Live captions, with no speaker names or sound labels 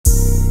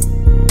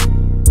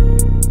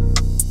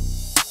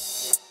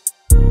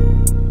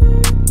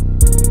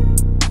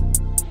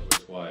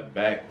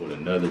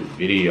another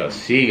video.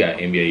 See, got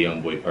NBA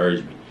YoungBoy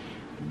Purge me.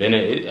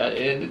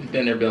 It's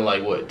been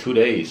like what, 2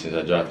 days since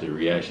I dropped the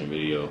reaction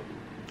video.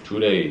 2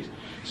 days.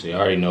 So you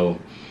already know.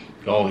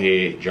 Go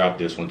ahead, drop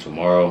this one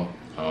tomorrow.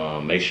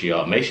 Make sure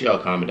y'all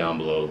comment down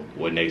below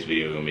what next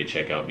video you're gonna be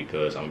check out,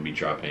 because I'm gonna be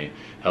dropping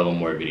hella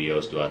more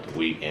videos throughout the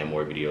week and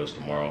more videos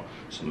tomorrow.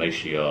 So make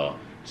sure y'all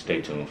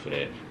stay tuned for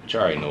that. But you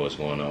already know what's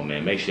going on,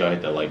 man. Make sure y'all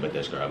hit that like button,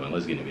 that subscribe button.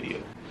 Let's get in the video.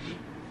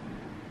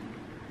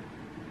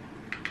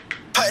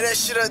 Pipe that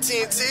shit up,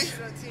 TNT.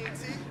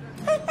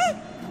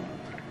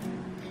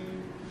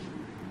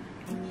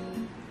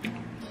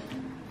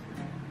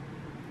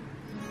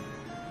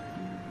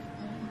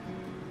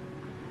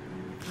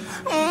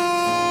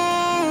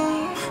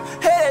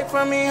 Headache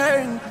from me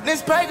hurting.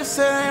 This paper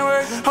still ain't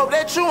working. Hope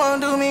that you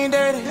won't do me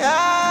dirty.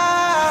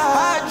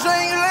 I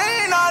drink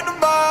lean out the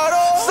bottle.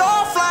 So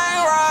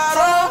flying right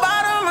from the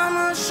bottom,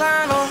 I'ma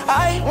shine on.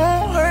 I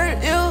won't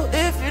hurt you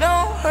if you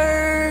don't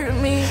hurt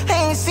me.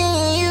 Ain't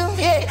seen you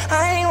yet,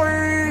 I ain't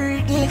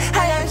working.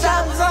 I got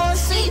choppers on the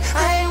seat,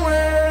 I ain't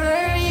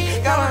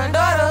worried. Got my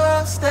daughter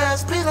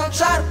upstairs, please don't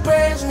try to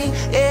purge me.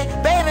 Yeah,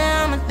 baby,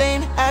 I'm a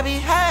thing. I be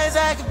high as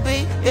I could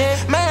be. Yeah,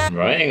 man.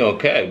 Bro, I ain't gonna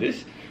cap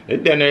this.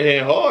 It done there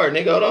hitting hard,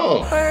 nigga. Hold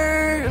on.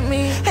 Hurt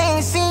me.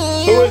 Ain't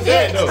seen you. Who is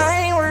that though? I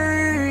ain't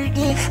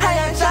working. I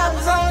got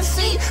choppers on the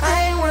seat,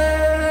 I ain't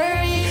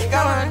worried.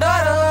 Got my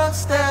daughter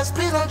upstairs,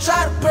 please don't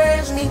try to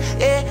purge me.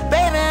 Yeah,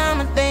 baby,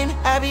 I'm a thing.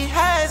 I be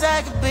high as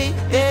I could be.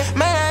 Yeah,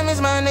 man, I miss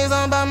my niggas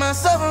on by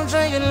myself. I'm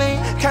drinking lean.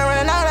 Can't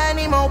run out, I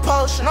need more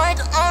potion. I ain't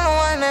the only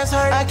one that's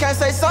hurt. I can't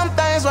say some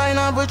things right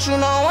now, but you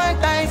know one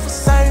thing for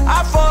certain.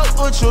 I fuck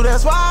with you,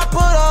 that's why I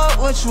put up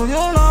with you.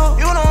 You know,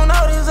 you don't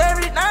notice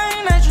everything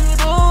that you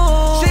do.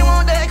 She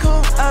want that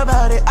cool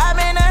about it. I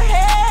been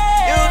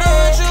ahead. You do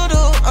what you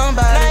do, I'm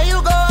about it. Now you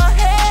go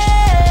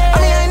ahead. I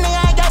mean, I nigga,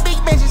 I got big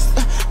bitches.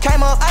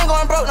 Came up, I ain't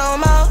going broke no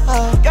more.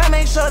 Gotta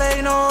make sure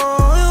they know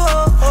you.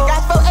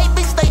 Got 4 8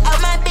 bitches, stay out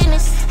my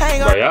business.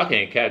 Bro, y'all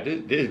can't cap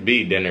this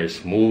beat down there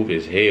smooth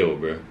as hell,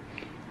 bro.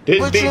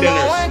 This beat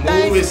down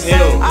there smooth as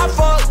hell, bro. I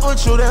fuck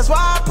with you, that's why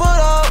I put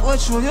up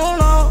with you. You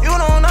know, you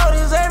don't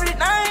notice everything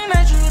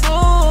that you do.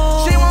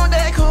 She want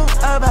that cool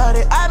about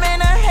it. I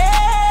been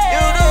ahead.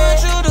 You do what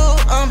you do,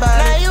 I'm about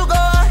it. Now you go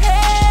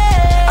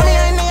ahead. I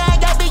mean, nigga, I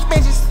got big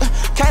bitches.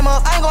 Came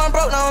up, I ain't going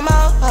broke no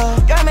more.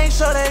 Gotta make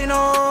sure they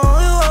know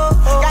you.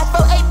 Got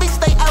 4 8 bitches,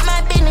 stay out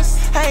my business.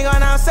 I ain't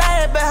going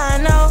outside, but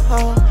I know.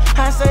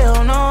 I say,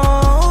 oh no.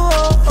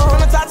 From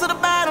the top to the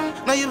bottom,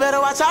 no, you better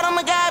watch out, I'm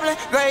a goblin.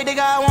 Great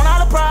digga, I want all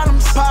the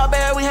problems. Paul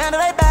Bear, we handle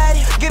they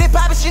body. Get it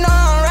poppin', she know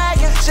I'm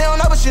ragging. She don't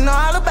know, but she know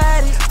all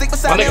about it. Stick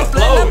beside me, I'm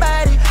flirting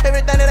my body.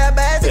 Everything that I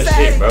buy is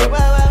exciting. Bro.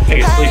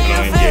 Nigga sleeping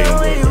on NBA,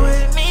 bro.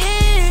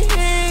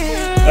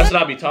 That's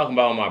what I be talking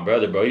about with my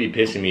brother, bro. He be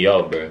pissing me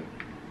off, bro.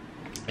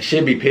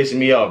 Shit be pissing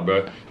me off,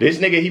 bro. This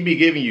nigga, he be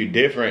giving you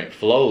different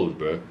flows,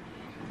 bro.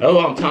 That's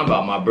what I'm talking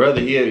about. My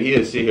brother,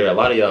 he'll sit here. A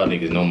lot of y'all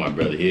niggas know my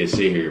brother. He'll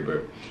sit here,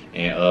 bro.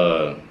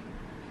 And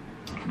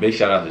big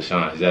shout out to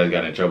Sean. His ass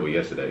got in trouble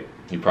yesterday.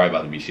 He probably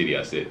about to be shitty,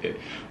 I said that.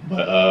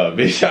 But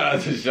big shout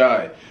out to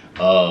Sean.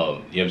 You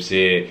know what I'm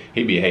saying?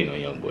 He be hating on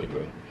YoungBoy,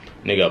 bro.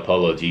 Nigga a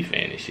Polo G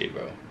fan and shit,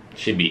 bro.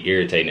 Should be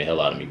irritating the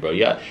hell out of me, bro.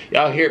 Y'all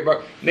hear it,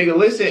 bro? Nigga,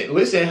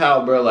 listen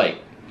how, bro,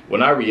 like,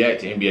 when I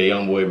react to NBA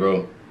YoungBoy,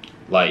 bro,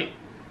 like,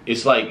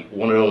 it's like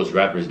one of those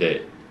rappers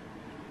that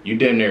you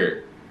damn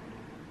near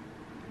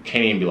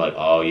can't even be like,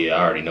 oh yeah,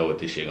 I already know what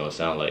this shit gonna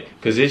sound like.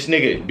 Cause this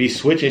nigga be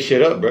switching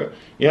shit up, bro.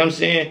 You know what I'm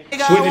saying?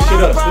 Switching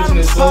shit up, switching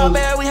his flows. Come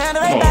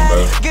on,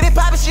 bro. Get it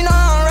poppin', she know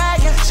I'm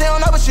ragging. She don't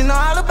know, but she know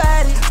all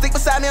about it. Stick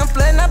beside me, I'm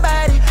flirting her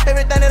body.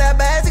 Everything that I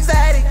buy is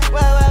exciting.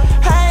 Well,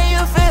 how you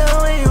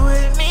feel when you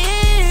with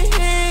me?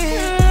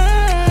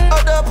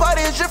 Oh, the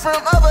party is drip from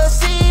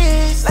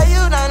overseas. Lay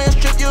you down and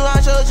strip you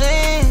out your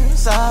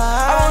jeans. I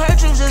won't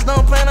hurt you, just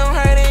don't plan on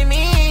hurting me.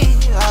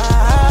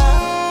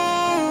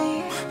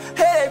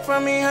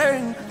 From me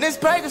hurting, this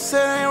paper still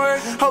ain't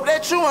working. Hope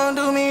that you won't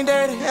do me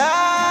dirty.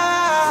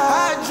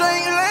 I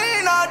drink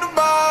lean out the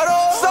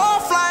bottle, so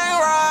flying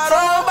right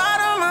from the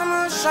bottom,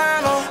 I'ma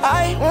shine on.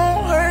 I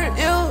won't hurt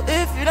you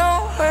if you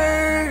don't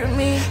hurt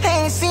me.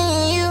 Ain't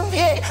seen you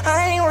yet,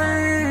 I ain't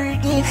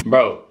working.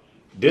 Bro,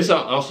 this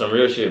on some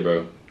real shit,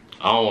 bro.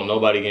 I don't want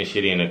nobody getting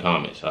shitty in the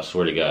comments. I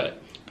swear to God,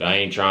 I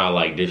ain't trying to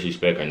like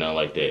disrespect or nothing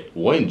like that.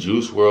 When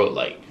Juice WRLD,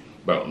 like,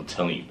 bro, I'm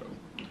telling you, bro.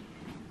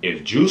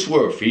 If Juice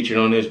WRLD featured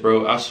on this,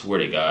 bro, I swear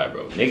to God,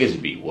 bro,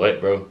 niggas be what,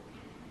 bro?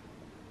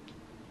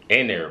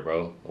 In there,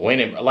 bro.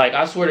 When like,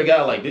 I swear to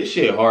God, like, this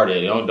shit harder.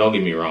 Don't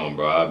get me wrong,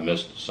 bro. I've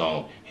missed the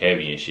song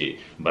heavy and shit,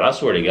 but I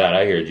swear to God,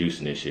 I hear Juice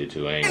in this shit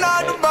too. I ain't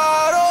gonna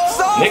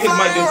niggas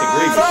might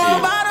disagree with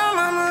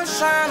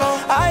shit.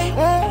 I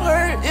won't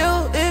hurt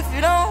you if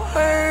you don't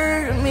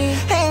hurt me.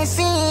 Ain't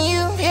seen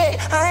you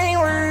yet, I ain't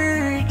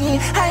working.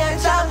 I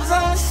got choppers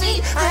on the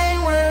seat, I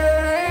ain't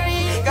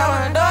worried. Got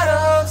my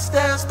daughter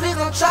upstairs, please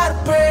don't try to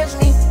purge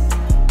me.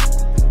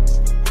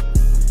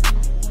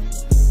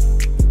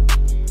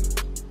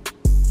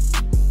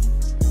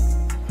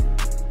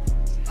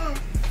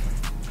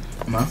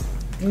 Ma,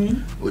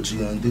 what you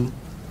gonna do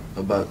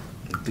about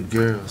The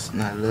girls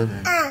not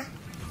loving.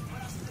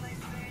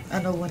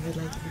 I know one that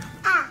like you.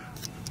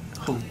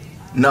 Who?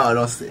 No,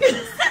 don't say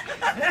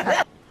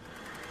it.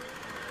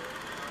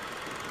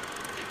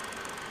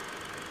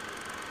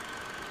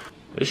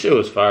 This shit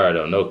was fire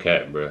though, no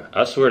cap, bro.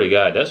 I swear to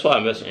God, that's why I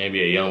mess with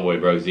NBA YoungBoy,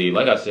 bro. Z,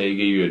 like I said, he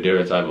give you a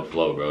different type of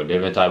flow, bro.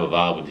 Different type of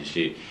vibe with this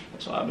shit.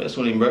 That's why I mess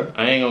with him, bro.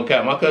 I ain't gonna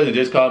cap. My cousin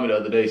just called me the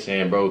other day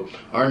saying, bro,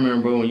 I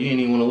remember, bro, when you didn't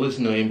even want to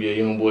listen to NBA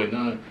YoungBoy.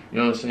 Nah, you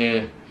know what I'm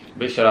saying?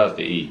 Big shout outs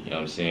to E, you know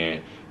what I'm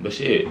saying? But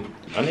shit,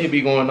 I need to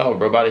be going off,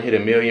 bro. About to hit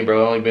 1 million,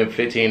 bro. Only been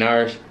 15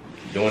 hours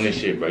doing this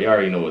shit, bro. Y'all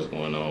already know what's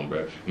going on,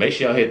 bro. Make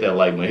sure y'all hit that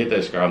like button, hit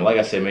that subscribe. Like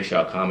I said, make sure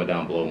y'all comment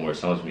down below more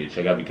songs for me to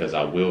check out because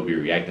I will be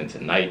reacting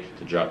tonight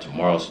to drop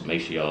tomorrow. So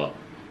make sure y'all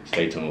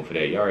stay tuned for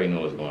that. Y'all already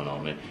know what's going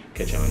on, man.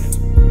 Catch y'all in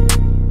there.